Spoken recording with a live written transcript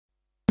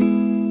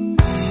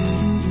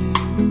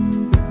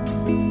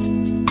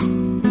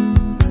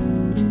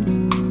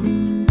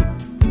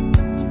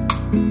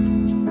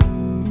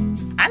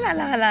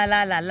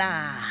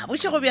la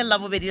bošego bjang la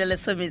bobedi la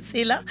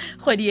lesometshela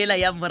kgwedi ela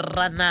ya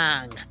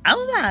Moranang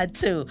ao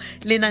batho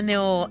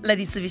lenaneo la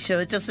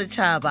ditsebišo tša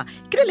setšhaba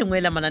ke le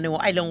lengwe la mananeo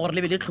a ileng gore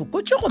le be le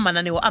tlhokotše go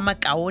mananeo a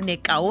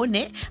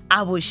makaone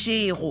a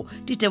bošego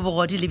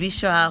ditebogo di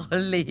lebišwago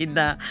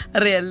lena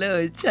re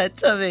lo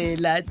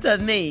tšhatabela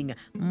tameng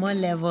mo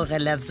leboge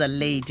labza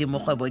lady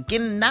mokgwebo ke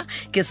nna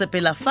ke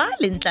sepela fa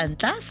le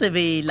ntlantla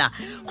sebela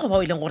go ba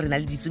o ileng gore na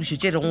le ditsebišo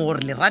tše dingwe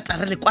gore le rata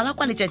re le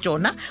kwala-kwaletša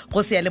tšona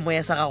go se ya le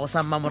moya sa gago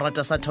sa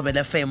mmamoratwa sa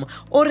Thobela FM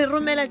o re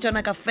romela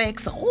tšona ka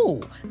fax go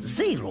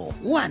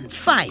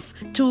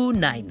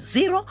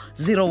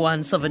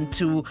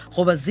 015-290-0172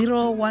 goba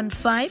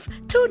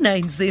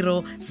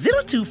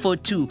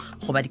 015-290-0242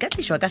 goba di ka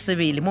tlišwa ka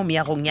sebele mo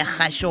meagong ya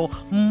kgašo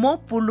mo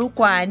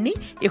Polokwane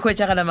e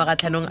hwetšagala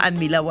magatlhanong a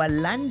mmila wa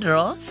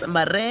Landros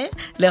Mare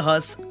le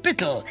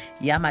hospital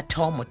ya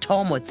mathomo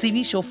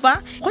tsebišo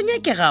fa go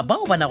nyakega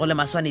bao ba nago le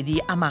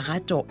maswanedi a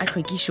magato a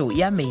hlwekišo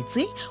ya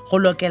metsi go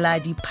lokela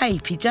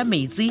dipaipi tša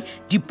metsi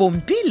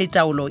dipompi le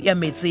taolo ya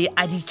metsi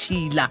a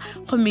ditšhila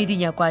gomme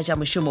dinyakwa tša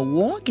mošomo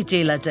wo ke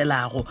tše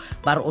latelago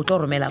ba re o tlo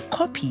romela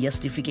copy ya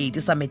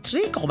certificate sa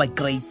matric goba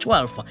grade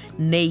 12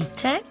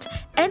 NATET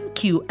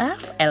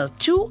NQF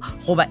L2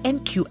 goba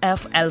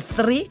NQF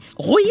L3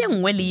 go ye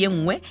nngwe le ye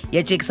nngwe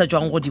ya tše ke sa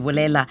tšwang go di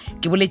bolela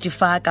ke boletše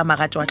fa ka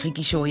magato a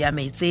hlwekišo ya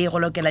metsi go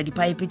lokela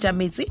dipaipi tša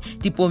metsi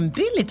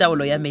dipompi le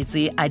taolo ya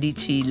metsi a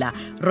ditšhila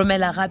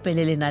romela gape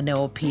le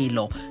lenaneo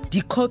phelo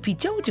dikopi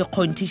tšeo di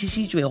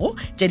kgonthišišitšwego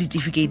tša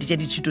ditefikeiti tša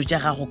dithuto tša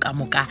gago ka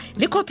moka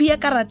le kopi ya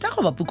karata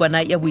goba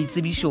pukwana ya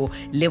boitsebišo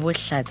le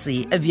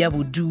bohlatse bja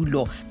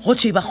bodulo go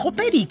thwe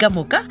bakgopedi ka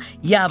moka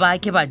ya ba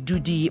ke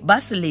badudi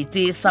ba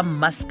selete sa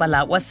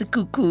mmasepala wa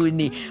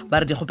Sekhukhune ba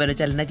re dikgopelo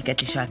tša lena di ka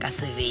tlišwa ka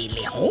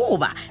sebele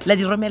goba la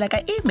di romela ka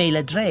email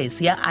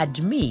address ya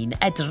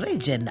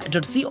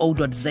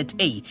admin@region.co.za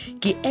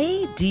ke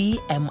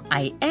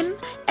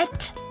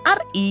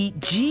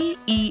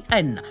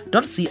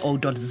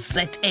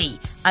admin@regen.co.za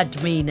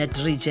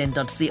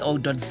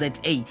admin@region.co.za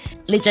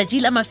letšatši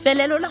la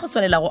mafelelo la go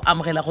tswalela go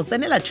amogela go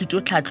tsenela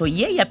thuto tlhatlo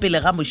ye ya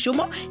pele ga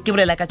mošomo ke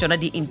bolela ka tšona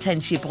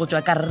di-internship go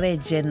tswa ka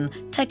Region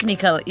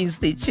Technical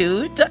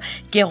Institute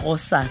ke go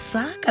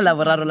sasa ka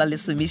laboraro la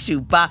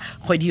lesomešupa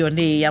kgwedi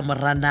yone ya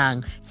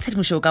Moranang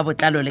tshedimošo ka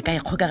botlalo le ka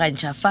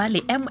ikgokagantšha fa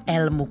le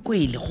ML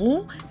Mokwele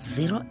go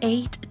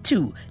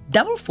 082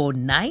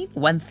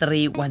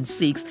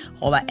 4491316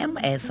 goba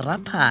MS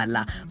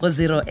Raphala go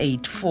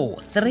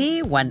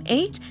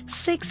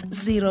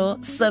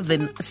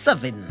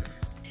 084-318-6077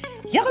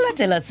 ya go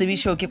latela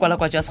tsebišo ke kwala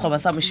kwa tša sekgoba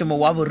sa mošomo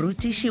wa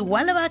borutiši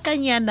wa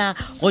lebakanyana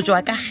go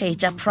tšwa ka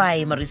Kgetša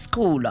Primary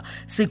School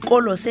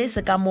sekolo se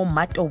se ka mo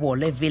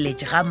Matobole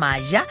Village ga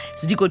Maja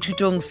se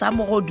dikothutong sa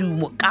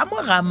Mogodumo ka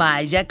mo ga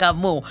Maja ka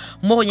mo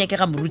go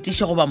nyakega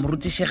morutiši goba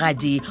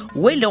morutišigadi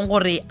o e leng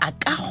gore a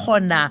ka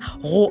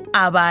kgona go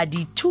aba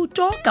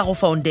dithuto ka go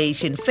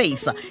foundation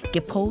phase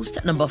ke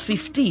post number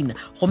 15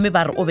 gomme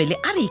ba re o be le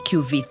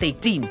REQV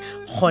 13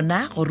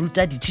 kgona go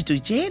ruta dithuto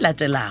tše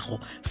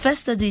latelago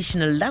first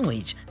additional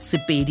language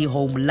Sepedi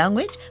home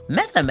language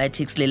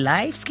mathematics le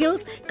life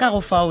skills ka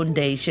go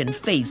foundation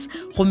phase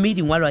gomme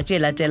dingwalwa tše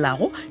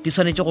latelago di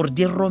swanetše gore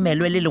di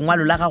romelwe le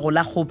lengwalo la gago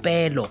la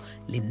kgopelo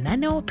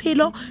lenaneo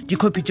phelo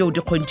dikopi tšeo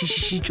di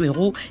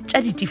kgonthišišitšwego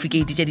tša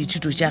ditefikeiti tša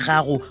dithuto tša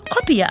gago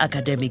kopi ya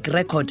academic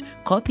record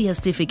kopi ya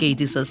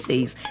certificate sa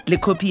SACE le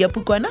kopi ya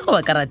pukwana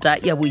goba karata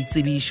ya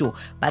boitsebišo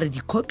ba re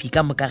dikopi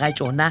ka moka ga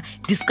tšona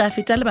di ska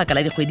feta lebaka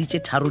la dikgwedi tše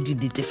tharo di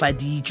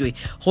netefaditšwe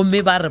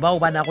gomme ba re bao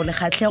ba nago le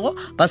kgatlhego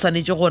ba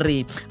swanetše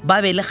gore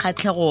ba be le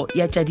kgatlhego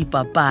ya tša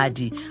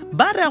dipapadi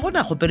ba re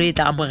gona kgopelo e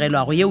tla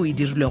amogelwago yeo e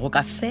dirilwego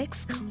ka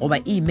fax goba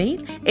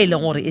email e leng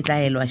gore e tla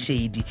elwa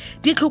šedi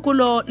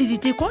ditlhokolo le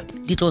diteko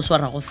di tlo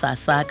swara go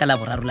sasa ka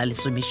laboraro la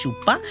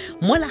lesomešupa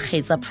mo la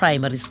Kgetša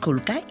Primary School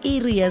ka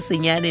area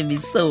senyane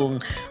mesong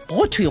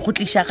go thwe go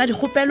tliša ga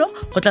dikgopelo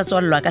go tla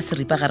tswalelwa ka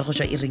seripa gare go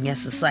tšwa iring ya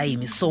seswai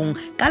mesong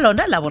ka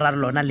lona laboraro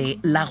lona le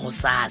la go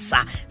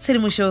sasa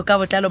tshedimošo ka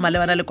botlalo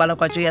malebana le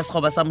kwalakwatšo ya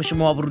sekgoba sa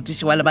mošomo wa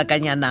borutiši wa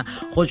lebakanyana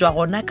go tšwa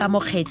gona ka mo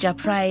Kgetša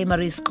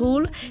Primary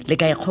School le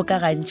ka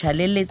ikgokagantšha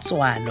le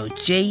letswalo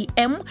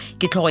JM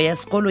ke tlhogo ya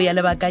sekolo ya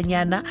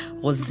lebakanyana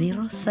go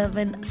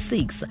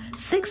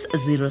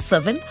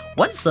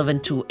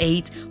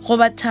 076-607-1728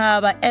 goba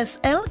Thaba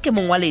SL ke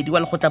mongwaledi wa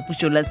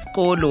lekgotlapušo la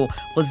sekolo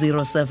go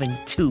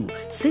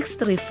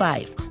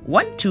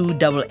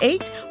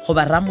 072-635-1288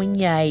 goba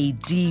Ramonyai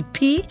DP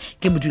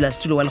ke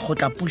modulasetulo wa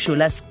lekgotlapušo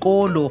la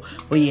sekolo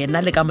go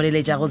yena le ka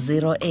moleletša go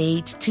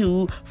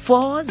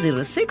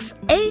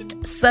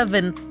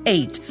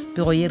 082-406-878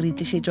 pego ye re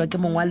itlišetšwa ke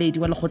mongwaledi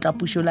wa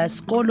lekgotlapušo la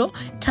sekolo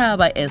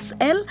Thaba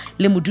SL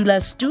le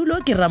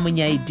modulasetulo ke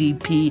Ramonyai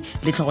DP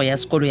le tlhogo ya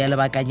sekolo ya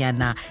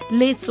lebakanyana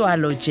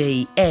letswalo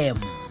JM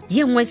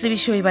ye nngwe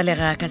tsebišo e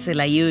balega ka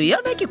tsela yeo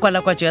yona ke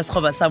kwalakwatšo ya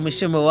sekgoba sa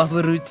mošomo wa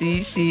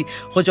borutiši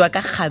go tšwa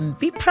ka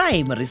Kgampi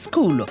Primary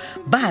School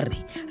ba re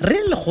le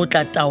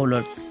lekgotla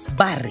taolo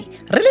Bari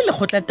re le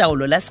lekgotla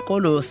taolo la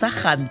sekolo sa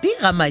Gampi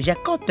ga Maja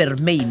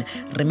Coppermain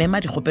re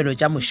mema dikgopelo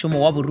tša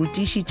mošomo wa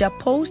borutiši tša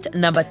post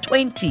number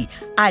 20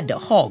 ad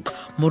hoc.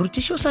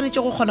 Morutiši o swanetše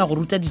go kgona go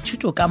ruta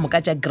dithuto ka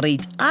moka tša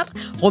grade R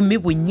gomme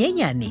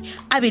bonyenyane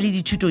a be le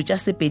dithuto tša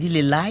sepedi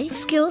le life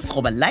skills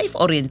goba life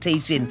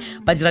orientation.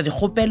 Ba dira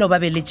dikgopelo ba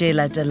be le tše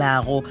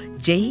latelago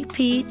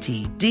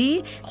JPTD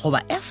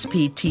goba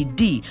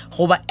SPTD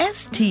goba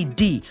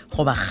STD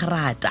goba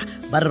grata.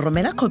 Ba re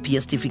romela copy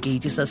ya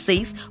certificate sa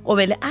SACE o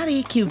be le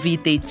RAQV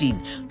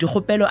 13.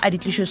 Dikgopelo a di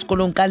tlišwe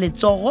sekolong ka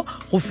letsogo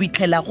go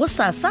fitlhela go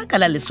sasa ka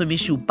la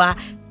 17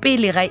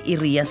 pele ga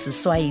iri ya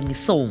seswai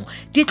mesong.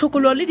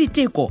 Ditlhokolo le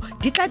diteko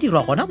di tla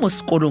dirwa gona mo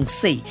sekolong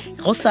se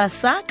go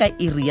sasa ka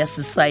iri ya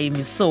seswai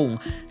mesong.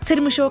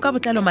 Tshedimošo ka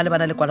botlalo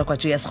malebana le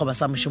kwalakwatšo ya sekgoba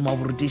sa mošomo wa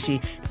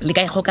borutiši le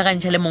ka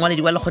ikgokagantšha le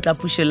mongwaledi wa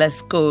lekgotlapušo la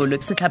sekolo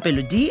ke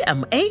setlhapelo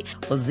DMA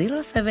go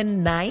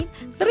 079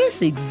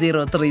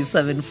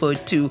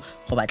 3603742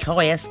 goba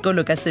tlhogo ya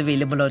sekolo ka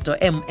sebele moloto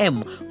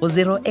MM go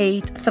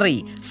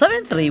 083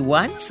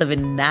 731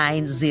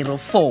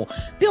 7904.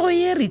 Pego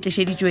ye re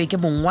tlišeditšwe ke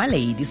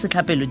mongwaledi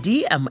setlhapelo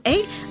DMA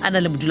a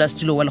na le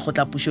modulasetulo wa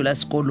lekgotlapušo la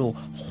sekolo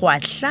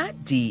Gwaahla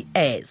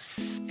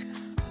DS.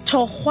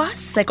 Thokgwa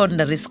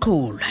Secondary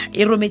School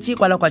e rometše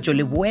kwalakwatšo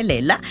le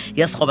boelela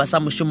ya sekgoba sa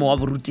mošomo wa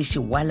borutiši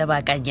wa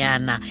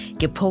lebakanyana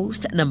ke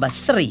post number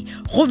 3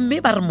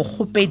 gomme ba re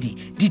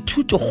mokgopedi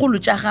dithuto kgolo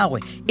tša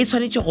gagwe e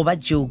tshwanetše go ba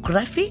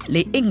geography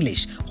le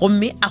English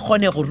gomme a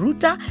kgone go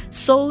ruta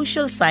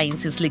social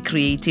sciences le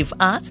creative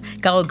arts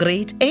ka go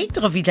grade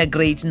 8 go fihla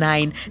grade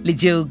 9 le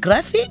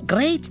geography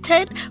grade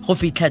 10 go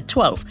fihla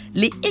 12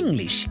 le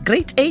English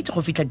grade 8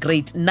 go fihla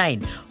grade 9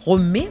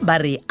 gomme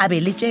ba re a be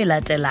le tše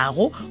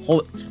latelago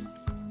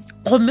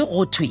gomme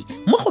go thwe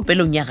mo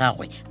kgopelong ya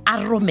gagwe a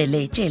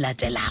romele tše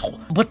latelago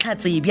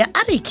botlhatsi bja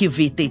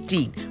RAQV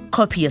 13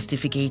 copy ya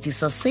certificate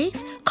sa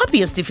SACE copy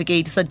ya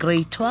certificate sa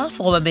grade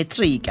 12 goba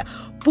matric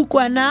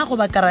pukwana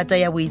goba karata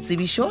ya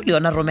boitsebišo le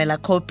yona romela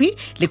copy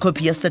le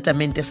copy ya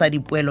setatamente sa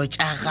dipoelo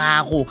tša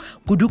gago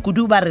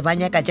kudu ba re ba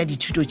nyaka tša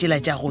dithuto tšela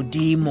tša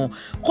godimo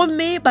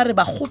gomme ba re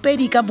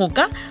bakgopedi ka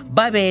moka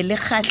ba be le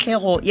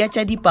kgahlego ya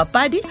tša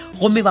dipapadi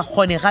gomme ba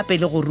kgone gape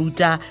le go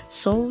ruta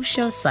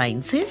social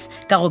sciences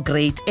ka go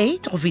grade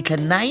 8 go fihla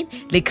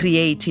 9 le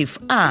creative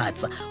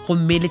arts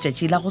gomme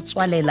letšatši la go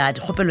tswalela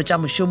dikgopelo tša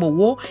mošomo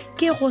wo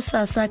ke go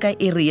sasa ka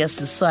iri ya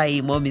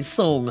seswai mo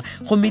mesong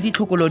gomme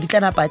ditlhokolo di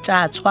tlanapa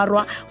tša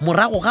tshwarwa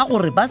morago ga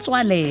gore ba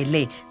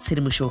tswalele.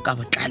 Tshedimošo ka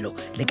botlalo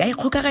le ka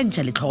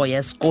ikgokagantšha le tlhogo ya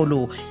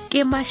sekolo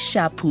ke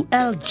Mashapu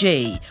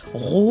LJ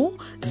go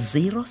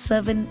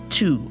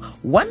 072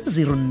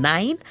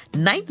 109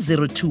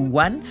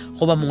 9021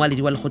 goba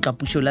mongwaledi wa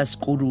lekgotlapušo la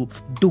sekolo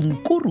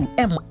Dunkuru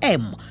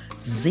MM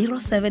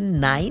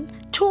 079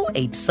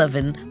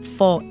 287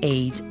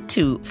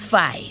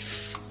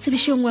 4825.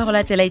 Ditsebišo nngwe go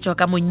latela itšwa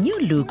ka mo New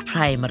Look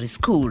Primary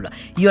School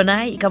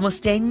yona e ka mo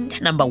stand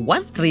number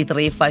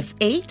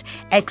 13358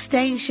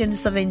 extension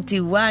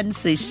 71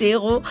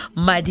 Seshego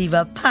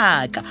Madiba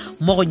Park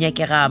mo go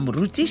nyakega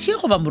morutiši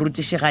goba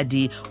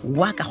morutišigadi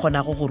wa ka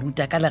kgonago go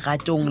ruta ka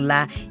legatong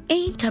la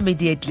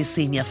intermediate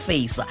senior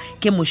phase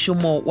ke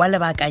mošomo wa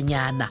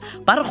lebakanyana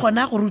ba re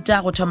kgona go ruta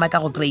go thoma ka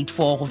go grade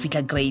 4 go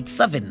fihla grade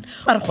 7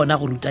 ba re kgona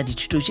go ruta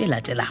dithuto tše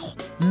latelago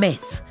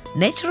maths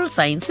natural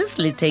sciences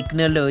le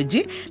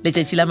technology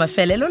letšatši la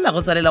mafelelo la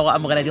go tswalela go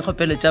amogela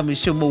dikgopelo tša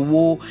mošomo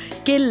wo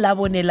ke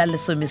labone la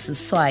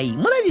 16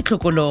 mola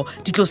ditlhokolo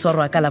di tlo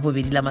swarwa ka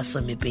labobedi la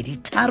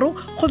 23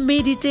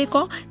 gomme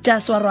diteko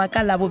tša swarwa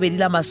ka labobedi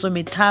la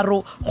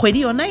 13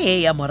 kgwedi yona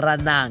ye ya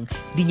Moranang.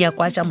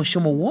 Dinyakwa tša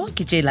mošomo wo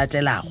ke tše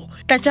latelago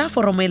tlatša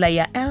foromela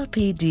ya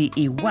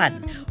LPDE 1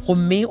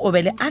 gomme o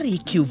be le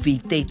RAQV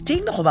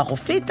 13 goba go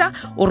feta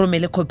o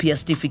romele copy ya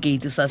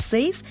certificate sa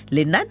SACE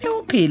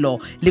lenaneophelo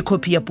le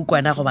copy ya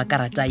pukwana goba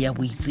karata ya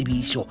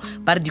boitsebišo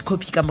ba re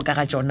dikopi ka moka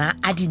ga tšona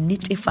a di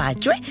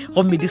netefatšwe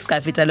gomme di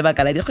ska feta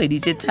lebaka la dikgwedi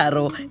tše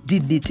 3 di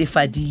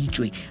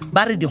netefaditšwe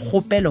ba re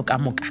dikgopelo ka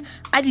moka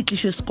a di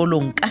tlišwe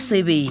sekolong ka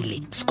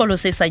sebele. Sekolo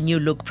se sa New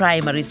Look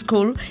Primary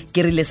School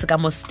ke rile se ka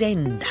mo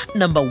stand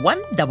number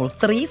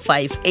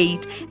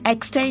 13358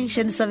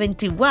 extension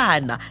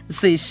 71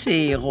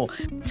 Seshego.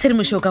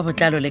 Tshedimošo ka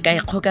botlalo le ka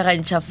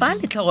ikgokagantšha fa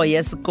le tlhogo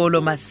ya sekolo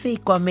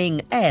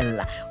Masekwameng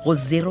L go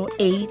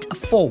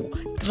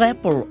 084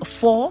 444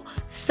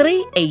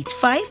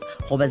 385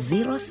 goba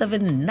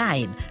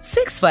 079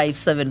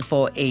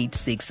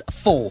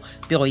 6574864.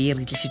 Pego ye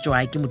re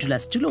tlišitšwa ke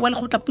modulasetulo wa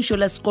lekgotlapušo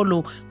la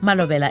sekolo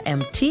Malobela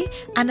MT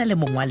a na le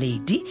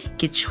mongwaledi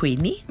ke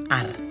Tshweni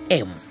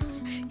RM.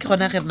 Ke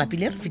gona ge re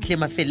napile re fitlhile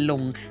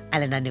mafelelong a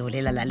lenaneo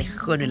lela la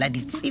lekgono la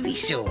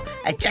ditsebišo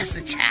a tša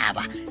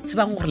setšhaba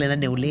tsebang gore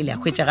lenaneo le le a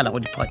hwetšagala go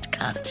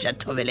di-podcast tša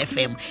Thobel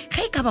FM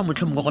ge e ka ba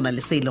mohlomongwe go na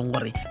le se e leng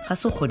gore ga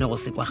se kgone go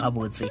sekwa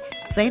gabotse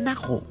tsena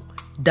go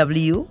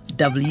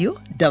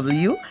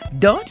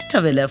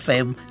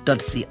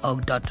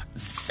www.thobelfm.co.za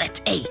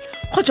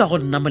go tswa go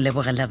nna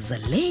Molebogela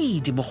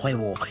Lady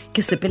Mokgwebo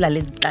ke sepela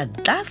le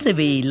Ntantla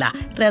Sebela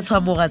re a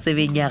tshwamoga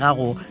tsebeng ya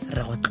gago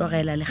re go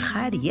tlogela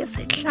legadi ye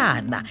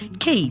setlhana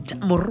Kate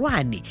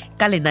Morwane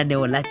ka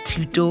lenaneo la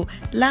thuto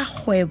la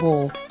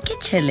kgwebo ke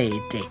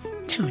tšhelete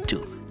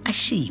thuto a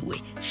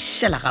šiwe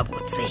šala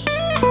gabotse.